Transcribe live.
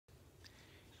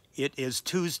It is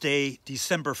Tuesday,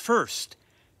 December 1st,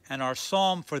 and our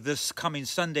psalm for this coming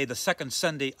Sunday, the second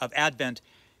Sunday of Advent,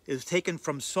 is taken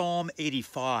from Psalm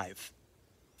 85.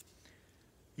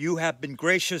 You have been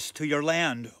gracious to your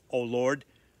land, O Lord.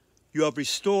 You have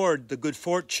restored the good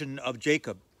fortune of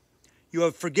Jacob. You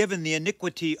have forgiven the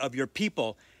iniquity of your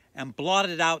people and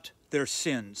blotted out their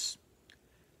sins.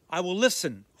 I will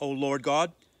listen, O Lord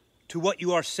God, to what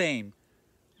you are saying,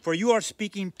 for you are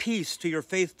speaking peace to your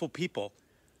faithful people,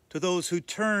 to those who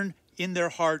turn in their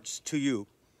hearts to you.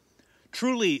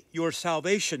 Truly, your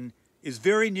salvation is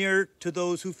very near to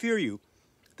those who fear you,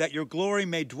 that your glory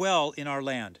may dwell in our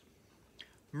land.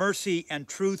 Mercy and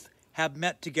truth have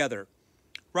met together.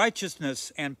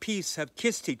 Righteousness and peace have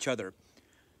kissed each other.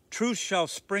 Truth shall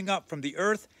spring up from the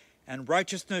earth, and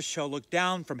righteousness shall look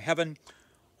down from heaven.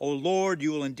 O Lord,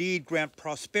 you will indeed grant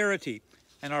prosperity,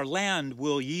 and our land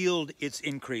will yield its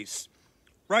increase.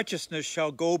 Righteousness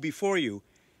shall go before you,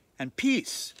 and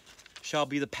peace shall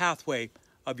be the pathway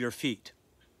of your feet.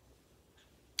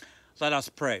 Let us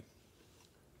pray.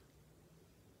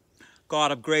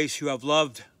 God of grace, you have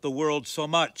loved the world so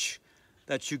much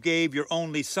that you gave your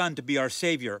only Son to be our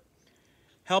Savior.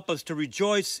 Help us to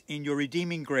rejoice in your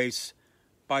redeeming grace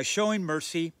by showing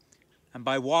mercy and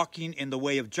by walking in the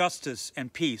way of justice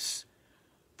and peace.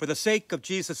 For the sake of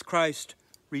Jesus Christ,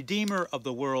 Redeemer of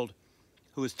the world,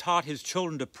 who has taught his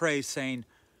children to pray, saying,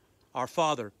 Our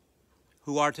Father,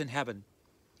 who art in heaven,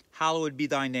 hallowed be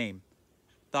thy name.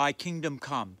 Thy kingdom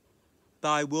come.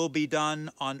 Thy will be done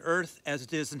on earth as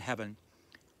it is in heaven.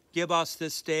 Give us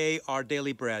this day our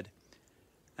daily bread,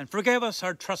 and forgive us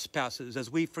our trespasses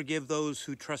as we forgive those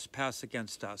who trespass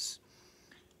against us.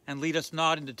 And lead us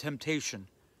not into temptation,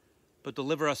 but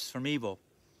deliver us from evil.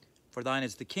 For thine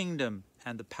is the kingdom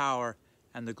and the power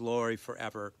and the glory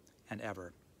forever and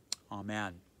ever.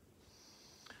 Amen.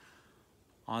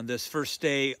 On this first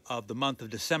day of the month of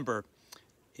December,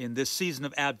 in this season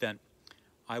of Advent,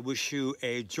 I wish you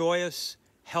a joyous,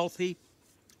 healthy,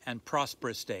 and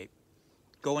prosperous day.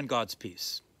 Go in God's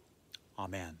peace.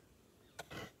 Amen.